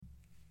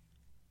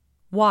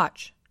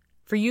Watch,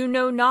 for you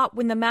know not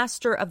when the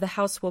master of the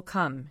house will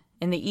come,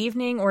 in the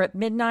evening, or at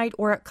midnight,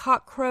 or at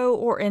cock-crow,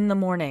 or in the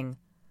morning,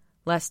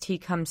 lest he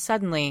come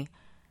suddenly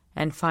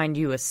and find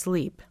you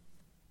asleep.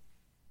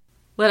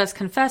 Let us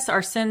confess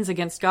our sins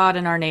against God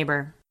and our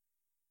neighbor.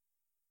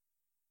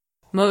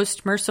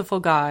 Most merciful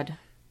God,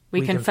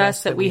 we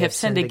confess that we have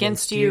sinned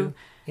against you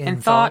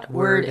in thought,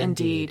 word, and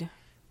deed,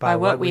 by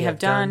what we have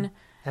done,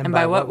 and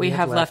by what we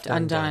have left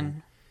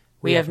undone.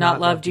 We have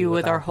not loved you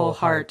with our whole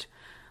heart.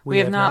 We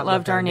have not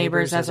loved our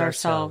neighbors as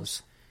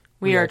ourselves.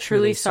 We are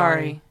truly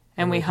sorry,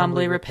 and we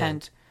humbly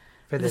repent.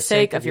 For the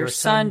sake of your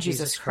Son,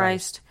 Jesus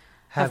Christ,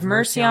 have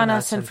mercy on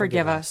us and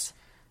forgive us,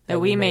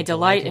 that we may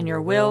delight in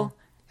your will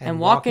and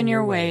walk in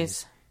your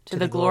ways, to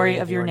the glory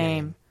of your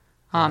name.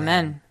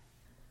 Amen.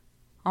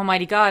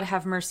 Almighty God,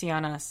 have mercy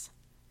on us.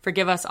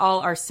 Forgive us all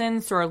our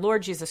sins through our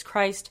Lord Jesus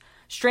Christ.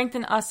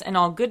 Strengthen us in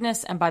all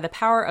goodness, and by the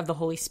power of the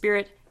Holy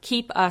Spirit,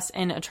 keep us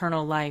in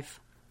eternal life.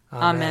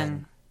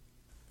 Amen.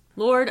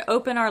 Lord,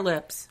 open our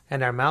lips,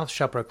 and our mouth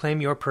shall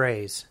proclaim your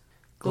praise.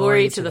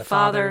 Glory to the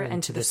Father,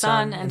 and to the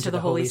Son, and to the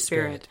Holy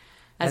Spirit,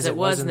 as it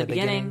was in the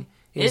beginning,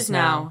 is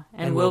now,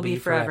 and will be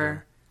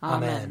forever.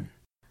 Amen.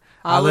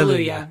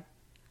 Alleluia.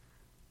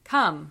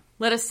 Come,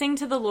 let us sing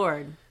to the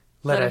Lord.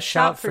 Let us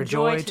shout for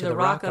joy to the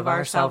rock of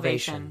our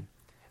salvation.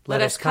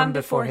 Let us come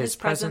before his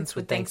presence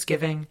with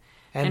thanksgiving,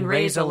 and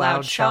raise a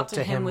loud shout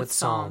to him with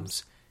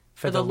psalms.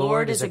 For the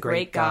Lord is a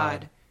great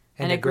God,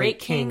 and a great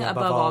King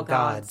above all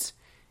gods.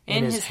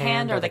 In his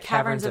hand are the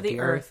caverns of the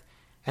earth,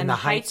 and the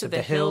heights of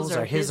the hills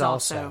are his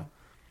also.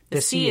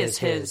 The sea is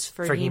his,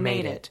 for he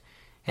made it,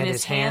 and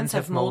his hands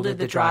have molded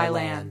the dry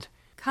land.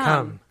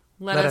 Come,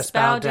 let us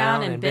bow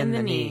down and bend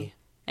the knee,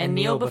 and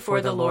kneel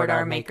before the Lord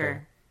our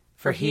Maker.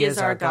 For he is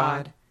our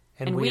God,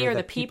 and we are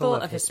the people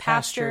of his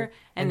pasture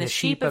and the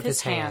sheep of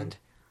his hand.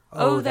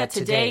 Oh, that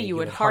today you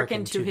would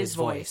hearken to his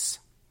voice.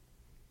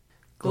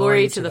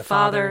 Glory to the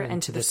Father,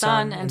 and to the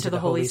Son, and to the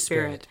Holy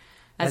Spirit,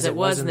 as it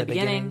was in the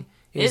beginning,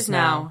 is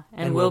now,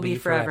 and will be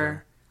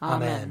forever.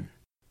 Amen.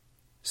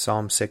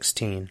 Psalm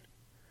 16.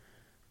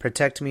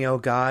 Protect me, O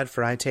God,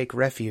 for I take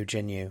refuge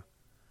in you.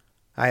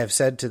 I have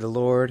said to the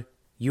Lord,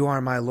 you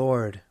are my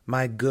Lord,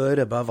 my good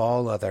above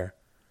all other.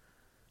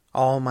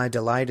 All my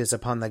delight is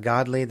upon the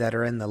godly that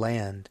are in the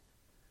land,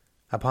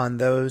 upon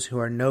those who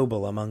are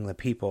noble among the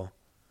people.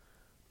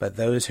 But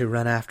those who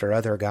run after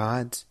other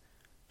gods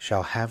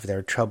shall have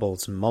their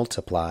troubles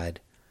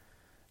multiplied.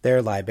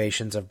 Their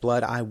libations of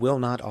blood I will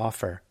not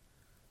offer,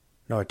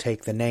 nor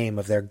take the name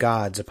of their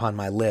gods upon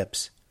my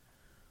lips.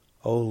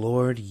 O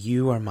Lord,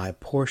 you are my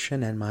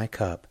portion and my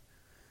cup.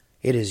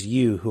 It is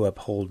you who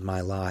uphold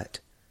my lot.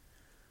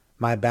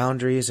 My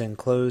boundaries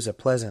enclose a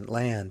pleasant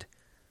land.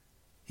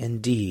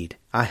 Indeed,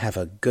 I have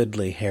a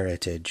goodly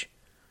heritage.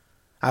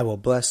 I will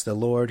bless the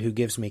Lord who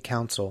gives me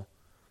counsel.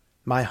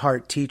 My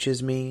heart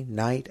teaches me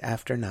night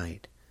after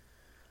night.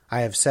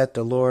 I have set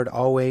the Lord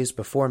always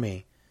before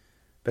me.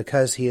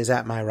 Because he is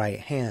at my right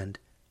hand,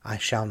 I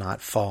shall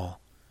not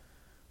fall.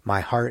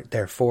 My heart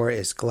therefore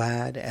is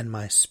glad, and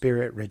my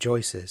spirit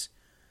rejoices.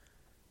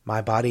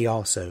 My body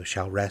also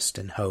shall rest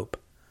in hope.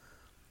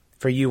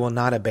 For you will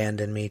not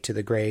abandon me to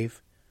the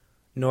grave,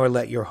 nor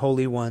let your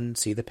Holy One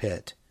see the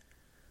pit.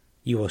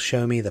 You will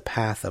show me the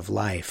path of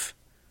life.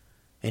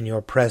 In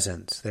your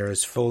presence there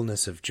is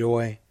fullness of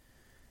joy,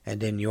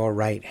 and in your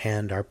right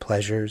hand are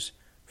pleasures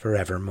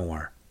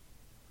forevermore.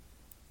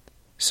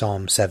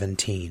 Psalm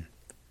 17.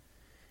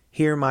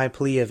 Hear my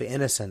plea of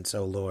innocence,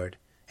 O Lord,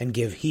 and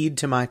give heed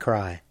to my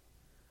cry.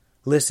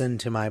 Listen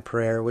to my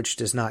prayer, which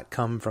does not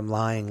come from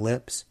lying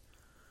lips.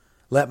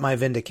 Let my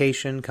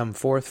vindication come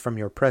forth from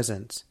your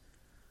presence.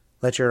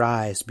 Let your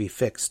eyes be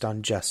fixed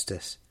on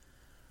justice.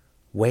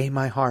 Weigh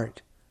my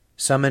heart,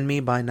 summon me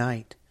by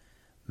night.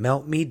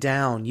 Melt me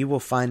down, you will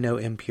find no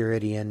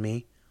impurity in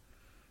me.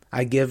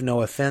 I give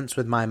no offense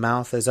with my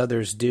mouth as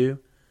others do.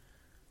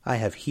 I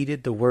have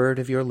heeded the word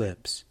of your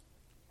lips.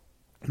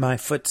 My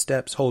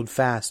footsteps hold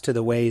fast to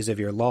the ways of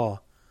your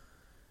law.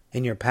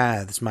 In your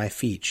paths my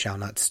feet shall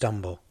not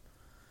stumble.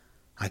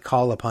 I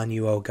call upon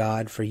you, O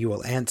God, for you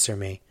will answer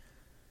me.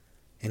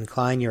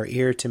 Incline your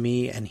ear to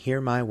me and hear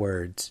my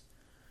words.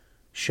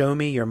 Show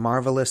me your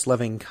marvelous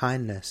loving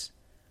kindness,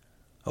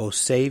 O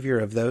Savior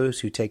of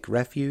those who take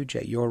refuge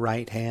at your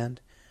right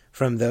hand,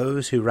 from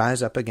those who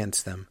rise up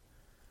against them.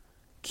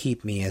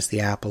 Keep me as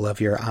the apple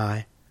of your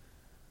eye.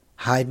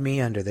 Hide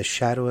me under the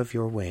shadow of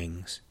your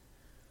wings.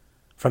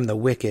 From the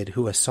wicked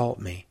who assault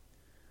me,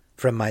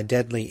 from my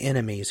deadly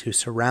enemies who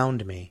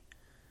surround me.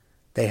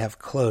 They have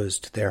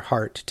closed their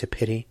heart to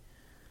pity,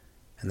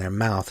 and their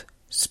mouth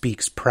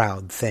speaks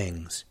proud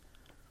things.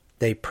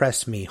 They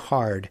press me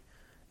hard,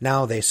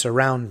 now they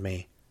surround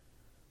me,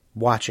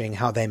 watching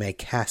how they may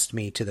cast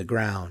me to the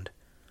ground,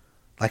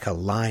 like a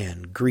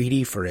lion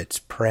greedy for its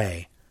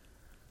prey,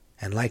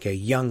 and like a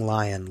young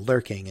lion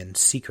lurking in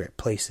secret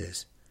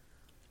places.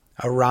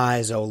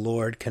 Arise, O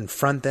Lord,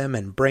 confront them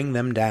and bring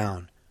them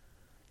down.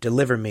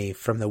 Deliver me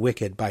from the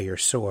wicked by your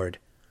sword.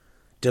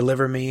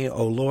 Deliver me,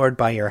 O Lord,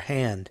 by your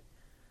hand,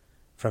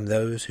 from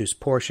those whose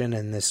portion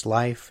in this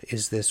life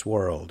is this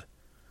world,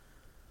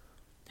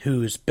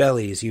 whose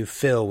bellies you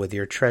fill with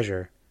your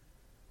treasure,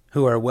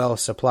 who are well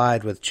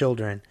supplied with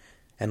children,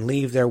 and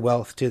leave their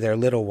wealth to their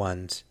little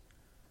ones.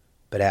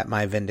 But at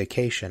my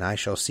vindication I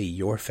shall see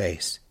your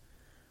face.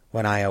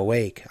 When I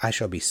awake, I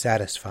shall be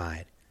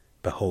satisfied,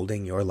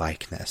 beholding your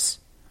likeness.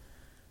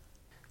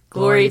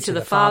 Glory to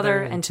the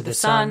Father, and to the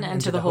Son,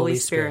 and to the Holy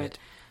Spirit,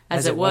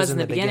 as it was in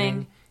the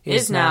beginning,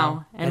 is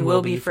now, and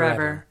will be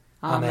forever.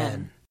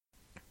 Amen.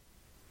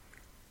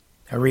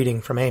 A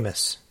reading from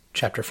Amos,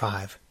 chapter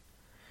 5.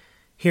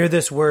 Hear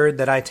this word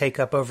that I take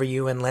up over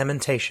you in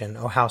lamentation,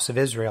 O house of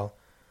Israel.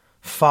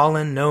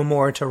 Fallen no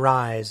more to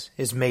rise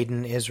is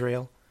maiden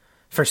Israel,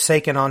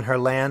 forsaken on her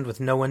land with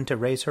no one to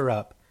raise her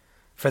up.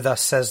 For thus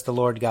says the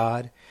Lord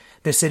God,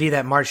 the city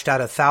that marched out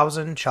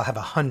 1,000 shall have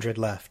 100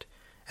 left,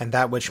 and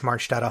that which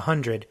marched out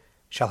 100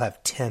 shall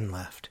have 10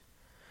 left.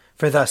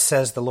 For thus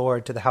says the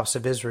Lord to the house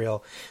of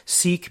Israel,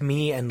 seek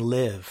me and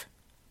live,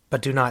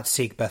 but do not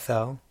seek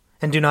Bethel,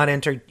 and do not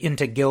enter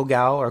into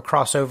Gilgal or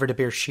cross over to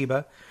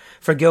Beersheba,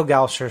 for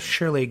Gilgal shall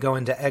surely go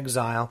into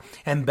exile,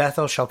 and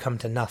Bethel shall come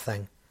to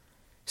nothing.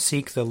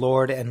 Seek the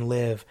Lord and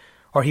live,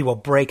 or he will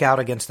break out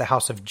against the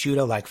house of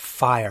Judah like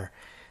fire,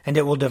 and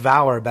it will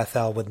devour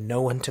Bethel with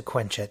no one to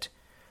quench it.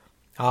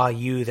 Ah,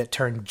 you that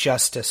turn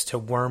justice to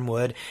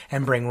wormwood,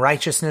 and bring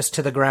righteousness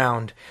to the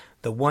ground,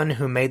 the one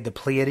who made the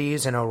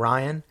Pleiades and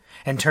Orion,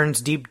 and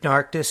turns deep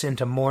darkness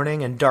into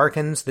morning, and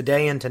darkens the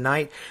day into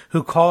night,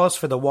 who calls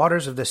for the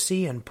waters of the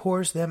sea, and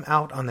pours them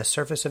out on the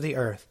surface of the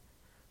earth.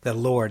 The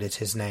Lord is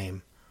his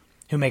name,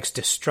 who makes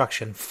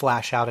destruction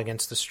flash out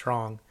against the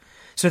strong,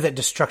 so that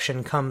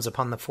destruction comes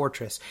upon the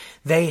fortress.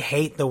 They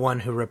hate the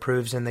one who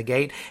reproves in the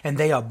gate, and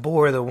they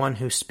abhor the one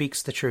who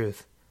speaks the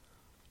truth.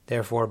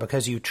 Therefore,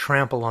 because you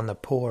trample on the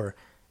poor,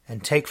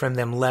 and take from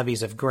them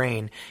levies of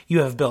grain, you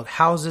have built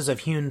houses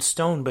of hewn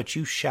stone, but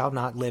you shall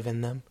not live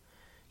in them.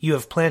 You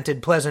have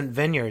planted pleasant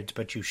vineyards,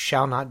 but you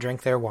shall not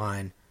drink their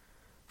wine.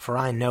 For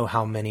I know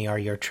how many are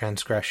your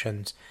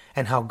transgressions,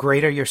 and how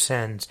great are your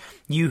sins,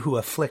 you who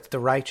afflict the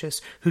righteous,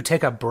 who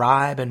take a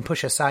bribe and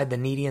push aside the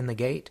needy in the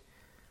gate.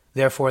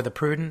 Therefore the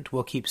prudent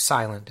will keep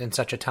silent in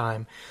such a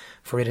time,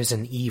 for it is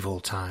an evil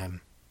time.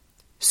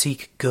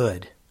 Seek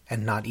good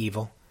and not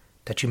evil,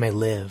 that you may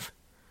live.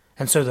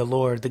 And so the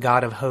Lord, the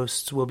God of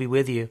hosts, will be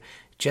with you,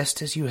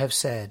 just as you have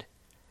said.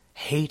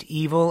 Hate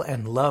evil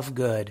and love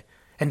good,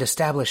 and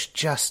establish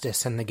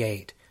justice in the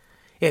gate.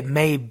 It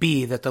may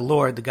be that the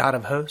Lord, the God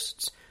of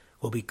hosts,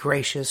 will be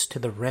gracious to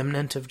the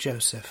remnant of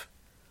Joseph.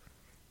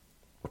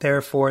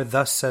 Therefore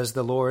thus says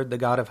the Lord, the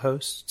God of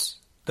hosts,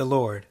 the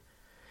Lord,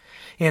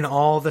 in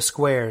all the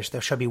squares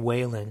there shall be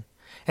wailing,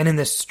 and in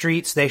the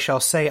streets they shall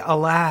say,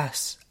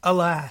 Alas,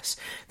 alas!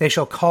 They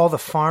shall call the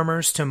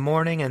farmers to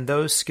mourning, and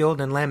those skilled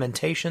in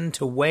lamentation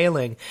to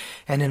wailing,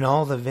 and in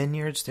all the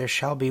vineyards there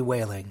shall be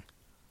wailing.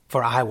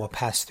 For I will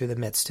pass through the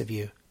midst of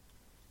you,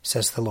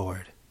 says the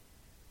Lord.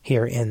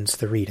 Here ends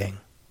the reading.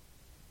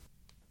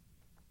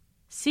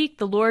 Seek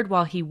the Lord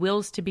while he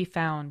wills to be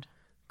found.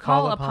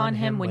 Call upon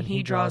him when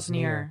he draws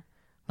near.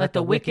 Let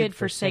the wicked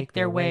forsake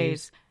their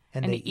ways,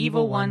 and the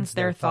evil ones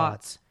their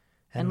thoughts.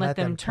 And let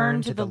them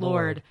turn to the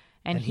Lord,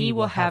 and he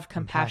will have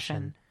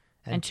compassion.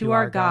 And to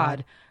our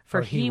God,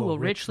 for he will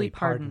richly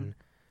pardon.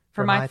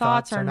 For my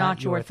thoughts are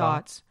not your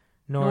thoughts,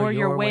 nor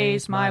your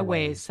ways my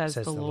ways, says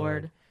the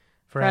Lord.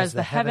 For as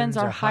the heavens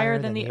are higher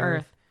than the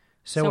earth,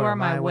 so are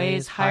my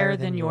ways higher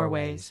than your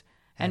ways,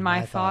 and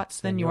my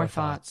thoughts than your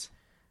thoughts.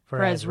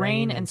 For as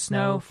rain and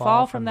snow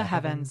fall from the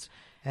heavens,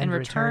 and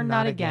return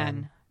not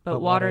again, but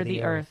water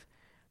the earth,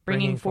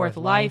 bringing forth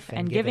life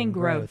and giving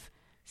growth,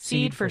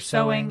 seed for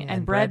sowing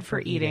and bread for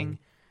eating,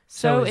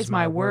 so is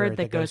my word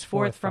that goes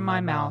forth from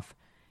my mouth.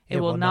 It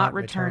will not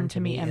return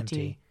to me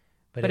empty,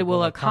 but it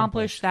will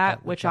accomplish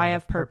that which I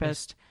have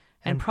purposed,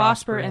 and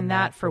prosper in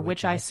that for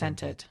which I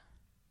sent it.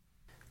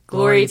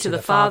 Glory to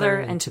the Father,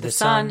 and to the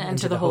Son, and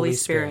to the Holy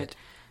Spirit,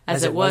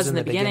 as it was in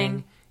the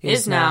beginning,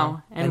 is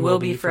now, and will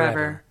be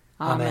forever.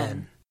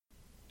 Amen.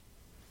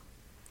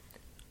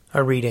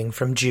 A reading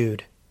from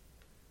Jude.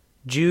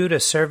 Jude, a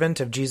servant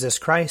of Jesus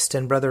Christ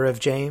and brother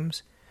of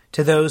James,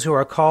 to those who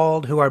are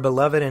called, who are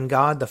beloved in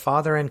God the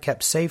Father and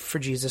kept safe for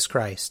Jesus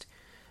Christ,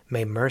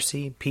 may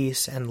mercy,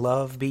 peace, and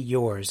love be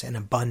yours in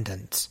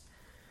abundance.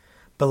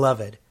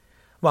 Beloved,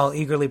 while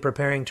eagerly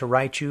preparing to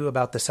write you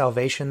about the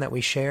salvation that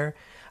we share,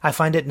 I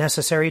find it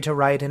necessary to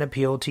write and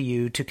appeal to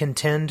you to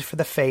contend for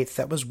the faith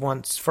that was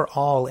once for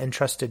all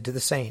entrusted to the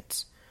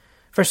saints.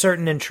 For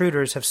certain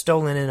intruders have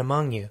stolen in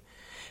among you,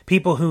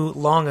 people who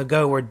long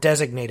ago were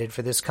designated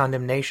for this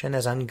condemnation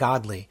as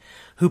ungodly,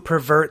 who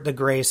pervert the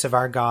grace of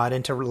our God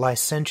into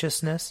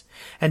licentiousness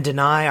and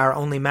deny our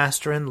only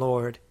Master and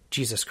Lord,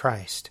 Jesus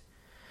Christ.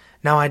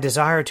 Now I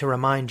desire to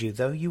remind you,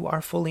 though you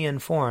are fully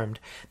informed,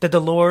 that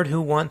the Lord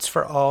who once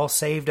for all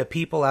saved a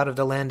people out of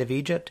the land of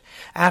Egypt,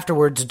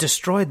 afterwards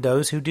destroyed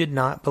those who did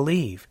not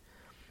believe.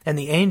 And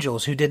the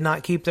angels who did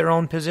not keep their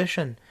own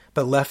position,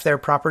 but left their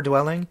proper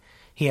dwelling,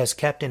 he has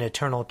kept in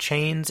eternal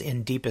chains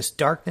in deepest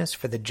darkness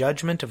for the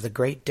judgment of the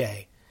great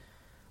day.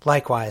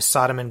 Likewise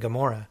Sodom and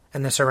Gomorrah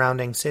and the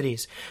surrounding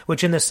cities,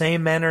 which in the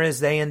same manner as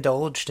they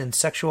indulged in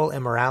sexual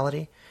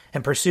immorality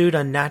and pursued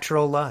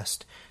unnatural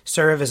lust,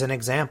 serve as an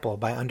example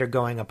by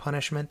undergoing a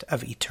punishment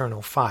of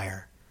eternal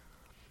fire.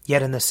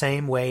 Yet in the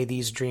same way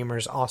these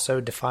dreamers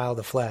also defile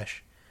the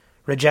flesh,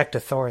 reject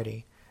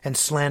authority, and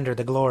slander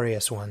the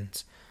glorious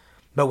ones.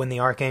 But when the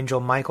archangel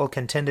Michael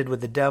contended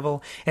with the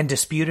devil and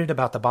disputed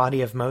about the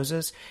body of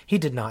Moses, he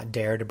did not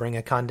dare to bring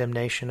a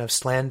condemnation of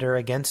slander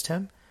against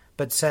him,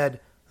 but said,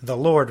 "The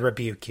Lord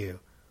rebuke you."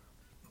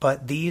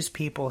 But these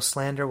people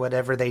slander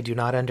whatever they do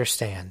not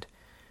understand,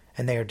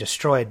 and they are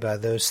destroyed by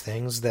those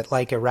things that,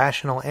 like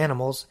irrational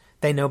animals,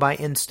 they know by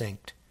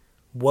instinct.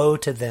 Woe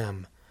to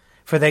them!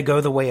 For they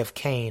go the way of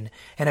Cain,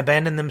 and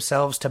abandon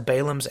themselves to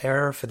Balaam's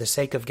error for the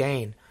sake of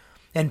gain,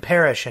 and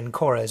perish in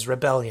Korah's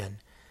rebellion.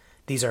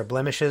 These are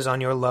blemishes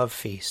on your love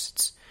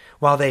feasts,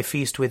 while they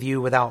feast with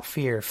you without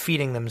fear,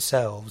 feeding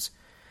themselves.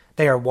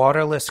 They are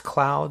waterless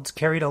clouds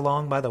carried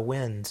along by the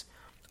winds,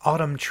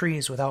 autumn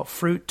trees without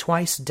fruit,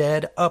 twice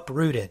dead,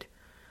 uprooted,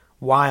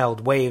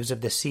 wild waves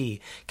of the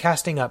sea,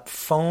 casting up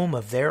foam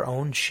of their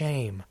own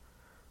shame,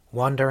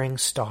 wandering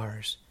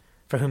stars,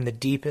 for whom the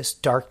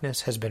deepest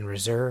darkness has been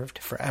reserved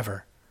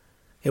forever.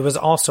 It was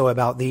also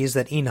about these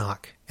that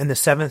Enoch, in the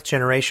 7th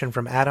generation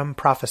from Adam,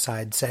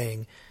 prophesied,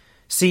 saying,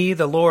 "See,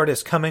 the Lord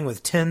is coming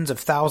with tens of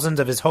thousands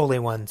of his holy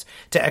ones,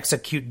 to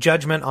execute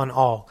judgment on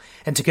all,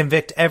 and to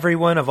convict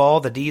everyone of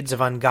all the deeds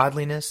of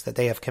ungodliness that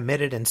they have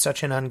committed in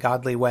such an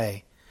ungodly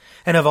way,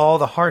 and of all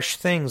the harsh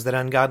things that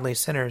ungodly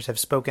sinners have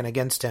spoken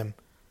against him.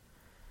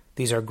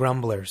 These are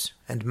grumblers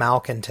and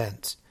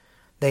malcontents.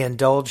 They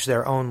indulge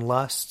their own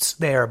lusts.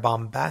 They are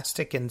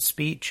bombastic in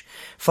speech,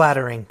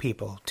 flattering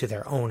people to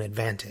their own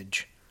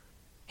advantage."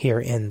 Here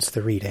ends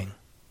the reading.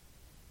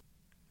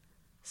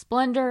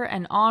 Splendor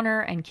and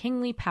honor and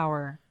kingly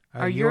power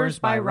are yours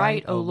by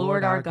right, O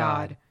Lord our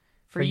God,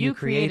 for you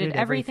created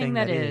everything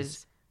that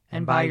is,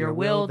 and by your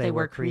will they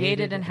were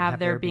created and have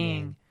their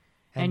being.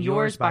 And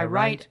yours by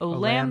right, O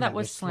Lamb that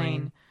was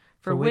slain,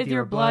 for with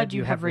your blood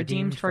you have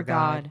redeemed for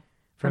God,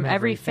 from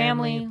every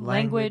family,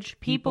 language,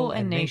 people,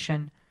 and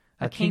nation,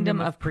 a kingdom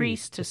of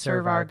priests to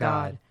serve our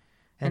God.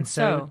 And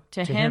so,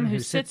 to him who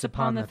sits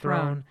upon the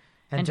throne,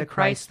 and to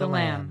Christ the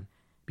Lamb,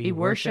 be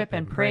worship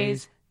and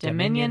praise,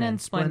 dominion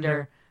and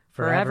splendor,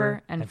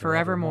 forever and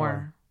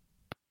forevermore.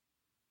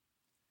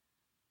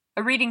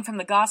 A reading from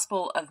the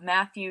Gospel of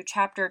Matthew,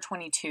 chapter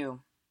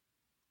 22.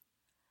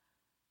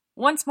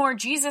 Once more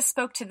Jesus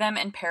spoke to them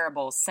in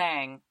parables,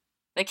 saying,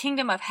 "The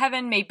kingdom of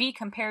heaven may be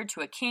compared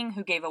to a king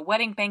who gave a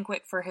wedding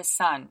banquet for his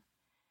son.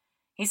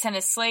 He sent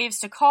his slaves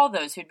to call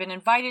those who had been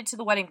invited to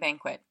the wedding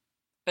banquet,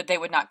 but they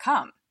would not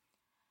come.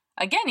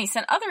 Again he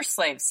sent other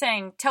slaves,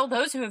 saying, 'Tell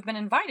those who have been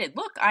invited,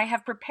 look, I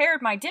have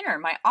prepared my dinner.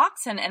 My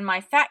oxen and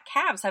my fat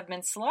calves have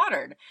been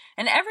slaughtered,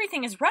 and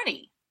everything is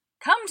ready.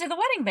 Come to the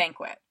wedding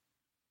banquet.'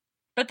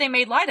 But they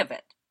made light of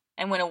it,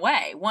 and went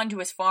away, one to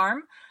his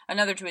farm,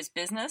 another to his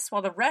business,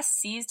 while the rest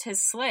seized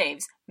his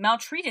slaves,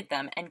 maltreated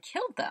them, and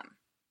killed them.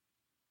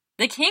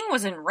 The king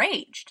was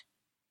enraged.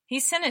 He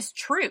sent his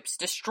troops,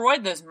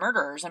 destroyed those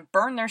murderers, and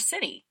burned their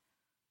city.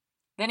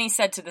 Then he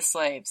said to the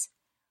slaves,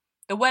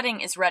 'The wedding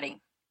is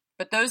ready,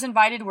 but those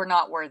invited were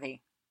not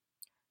worthy.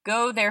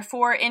 Go,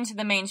 therefore, into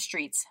the main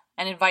streets,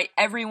 and invite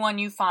everyone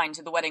you find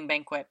to the wedding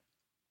banquet.'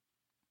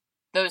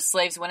 Those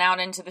slaves went out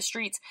into the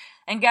streets,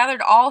 and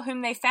gathered all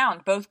whom they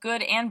found, both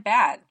good and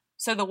bad,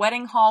 so the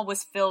wedding hall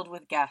was filled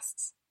with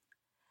guests.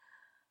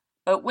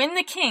 But when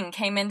the king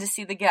came in to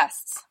see the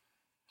guests,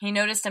 he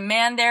noticed a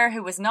man there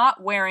who was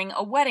not wearing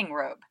a wedding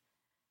robe.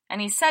 And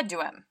he said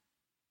to him,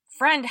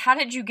 'Friend, how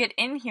did you get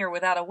in here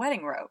without a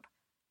wedding robe?'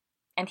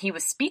 And he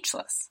was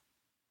speechless.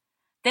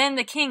 Then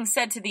the king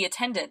said to the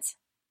attendants,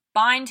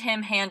 'Bind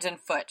him hand and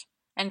foot,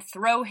 and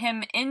throw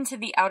him into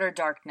the outer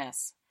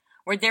darkness,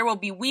 where there will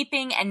be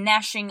weeping and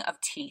gnashing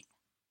of teeth.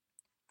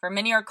 For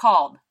many are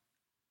called,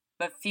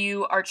 but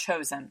few are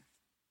chosen.'"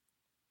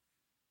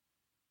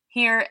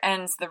 Here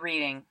ends the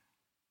reading.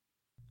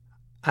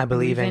 I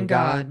believe in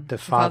God, the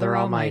Father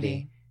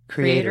Almighty,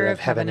 creator of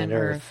heaven and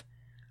earth.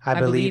 I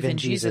believe in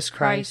Jesus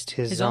Christ,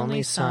 his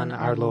only Son,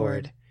 our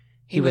Lord.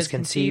 He was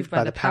conceived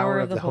by the power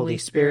of the Holy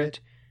Spirit,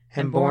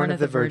 and born of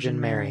the Virgin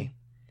Mary.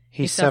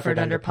 He suffered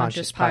under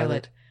Pontius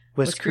Pilate,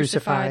 was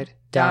crucified,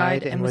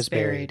 died, and was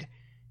buried.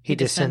 He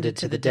descended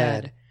to the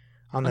dead.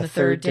 On the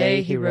third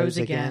day he rose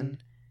again.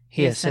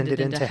 He ascended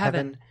into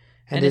heaven,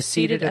 and is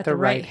seated at the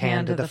right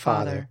hand of the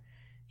Father.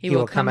 He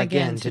will come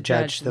again to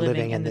judge the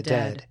living and the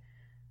dead.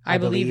 I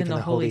believe in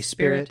the Holy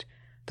Spirit,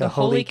 the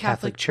Holy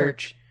Catholic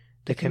Church,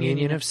 the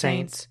communion of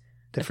saints,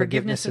 the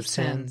forgiveness of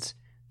sins,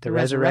 the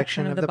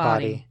resurrection of the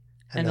body,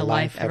 and the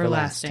life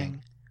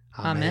everlasting.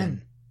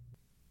 Amen.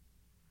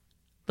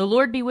 The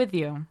Lord be with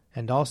you.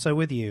 And also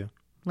with you.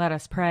 Let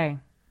us pray.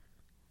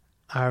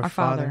 Our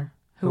Father,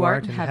 who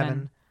art in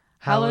heaven,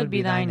 hallowed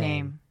be thy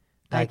name.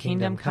 Thy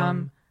kingdom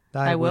come,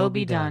 thy will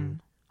be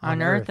done,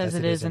 on earth as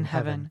it is in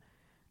heaven.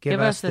 Give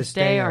us this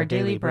day our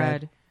daily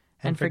bread,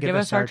 and forgive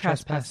us our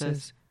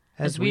trespasses,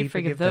 as we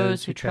forgive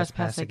those who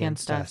trespass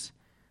against us.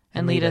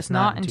 and lead us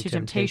not into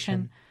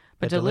temptation,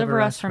 but deliver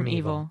us from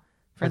evil.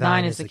 For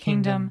thine is the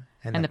kingdom,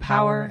 and the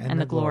power, and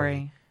the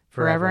glory,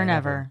 forever and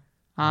ever.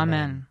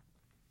 Amen.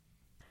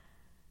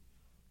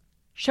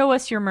 Show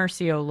us your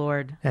mercy, O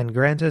Lord, and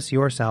grant us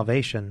your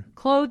salvation.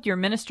 Clothe your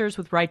ministers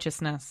with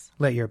righteousness.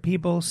 Let your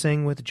people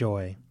sing with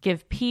joy.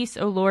 Give peace,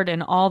 O Lord,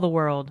 in all the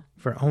world.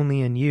 For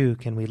only in you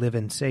can we live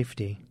in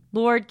safety.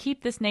 Lord,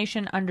 keep this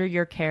nation under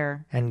your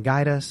care, and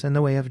guide us in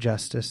the way of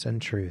justice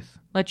and truth.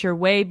 Let your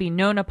way be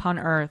known upon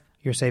earth,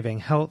 your saving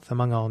health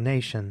among all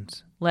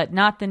nations. Let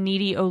not the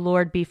needy, O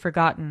Lord, be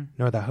forgotten,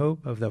 nor the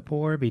hope of the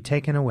poor be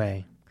taken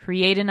away.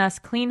 Create in us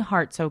clean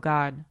hearts, O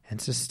God, and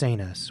sustain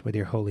us with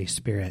your Holy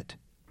Spirit.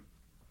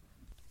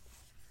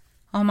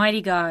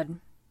 Almighty God,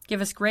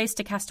 give us grace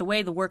to cast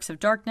away the works of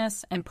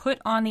darkness and put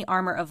on the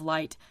armor of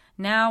light,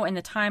 now in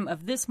the time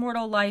of this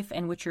mortal life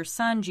in which your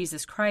Son,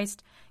 Jesus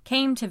Christ,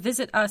 came to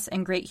visit us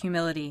in great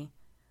humility,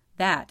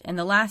 that in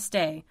the last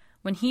day,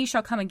 when he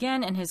shall come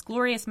again in his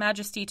glorious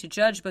majesty to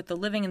judge both the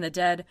living and the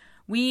dead,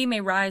 we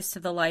may rise to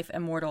the life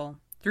immortal,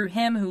 through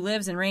him who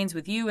lives and reigns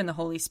with you in the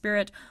Holy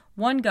Spirit,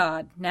 one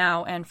God,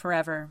 now and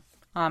forever.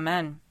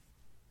 Amen.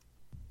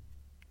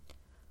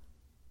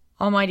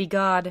 Almighty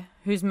God,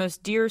 whose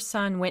most dear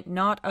Son went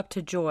not up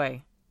to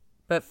joy,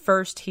 but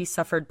first he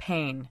suffered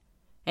pain,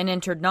 and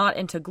entered not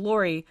into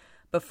glory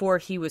before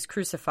he was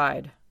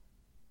crucified,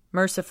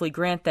 mercifully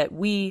grant that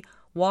we,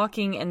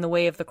 walking in the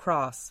way of the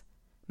cross,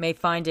 may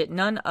find it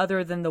none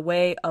other than the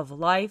way of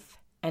life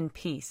and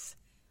peace.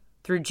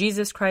 Through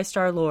Jesus Christ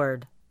our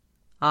Lord.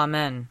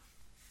 Amen.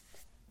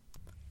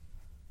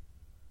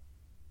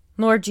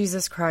 Lord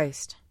Jesus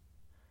Christ,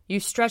 you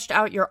stretched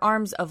out your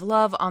arms of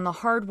love on the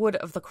hard wood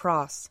of the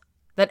cross,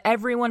 that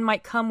everyone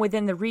might come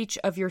within the reach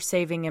of your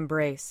saving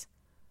embrace.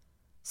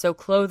 So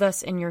clothe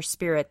us in your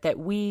Spirit, that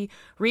we,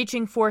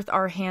 reaching forth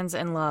our hands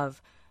in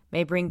love,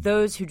 may bring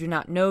those who do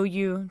not know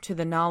you to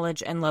the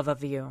knowledge and love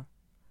of you.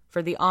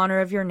 For the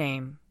honor of your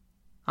name.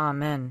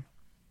 Amen.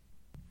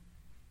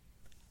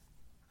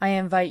 I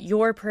invite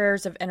your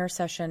prayers of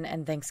intercession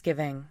and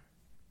thanksgiving.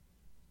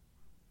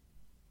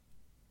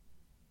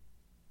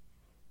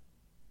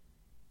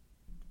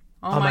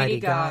 Almighty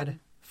God,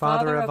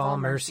 Father of all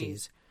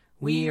mercies,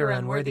 we, your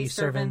unworthy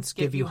servants,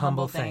 give you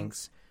humble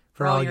thanks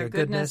for all your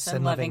goodness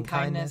and loving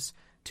kindness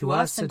to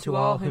us and to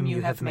all whom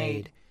you have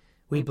made.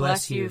 We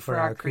bless you for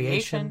our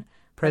creation,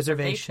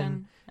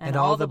 preservation, and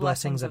all the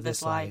blessings of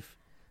this life,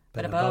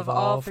 but above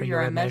all for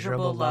your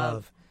immeasurable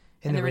love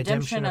in the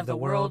redemption of the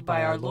world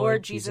by our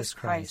Lord Jesus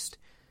Christ,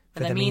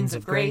 for the means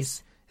of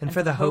grace and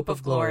for the hope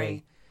of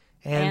glory.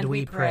 And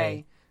we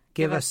pray,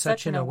 give us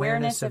such an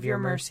awareness of your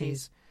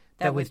mercies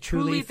that with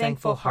truly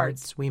thankful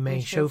hearts we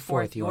may show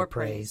forth your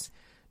praise,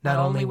 not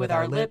only with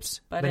our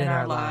lips, but in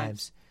our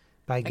lives,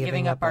 by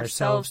giving up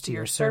ourselves to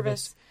your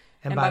service,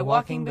 and by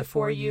walking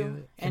before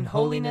you in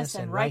holiness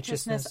and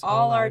righteousness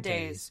all our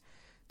days,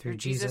 through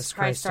Jesus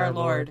Christ our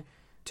Lord,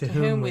 to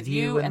whom with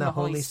you and the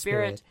Holy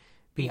Spirit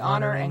be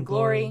honor and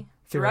glory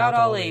throughout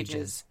all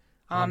ages.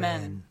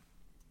 Amen.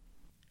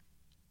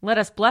 Let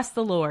us bless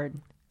the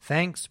Lord.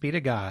 Thanks be to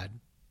God.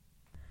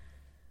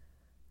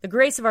 The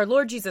grace of our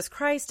Lord Jesus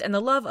Christ, and the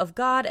love of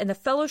God, and the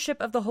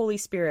fellowship of the Holy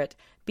Spirit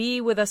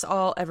be with us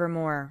all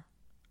evermore.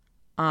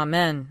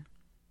 Amen.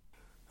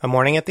 A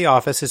Morning at the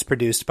Office is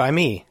produced by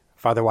me,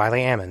 Father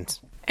Wiley Ammons.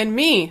 And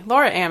me,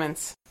 Laura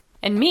Ammons.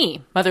 And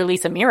me, Mother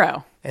Lisa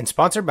Meirow. And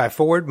sponsored by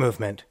Forward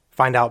Movement.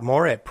 Find out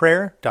more at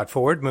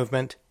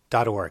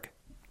prayer.forwardmovement.org.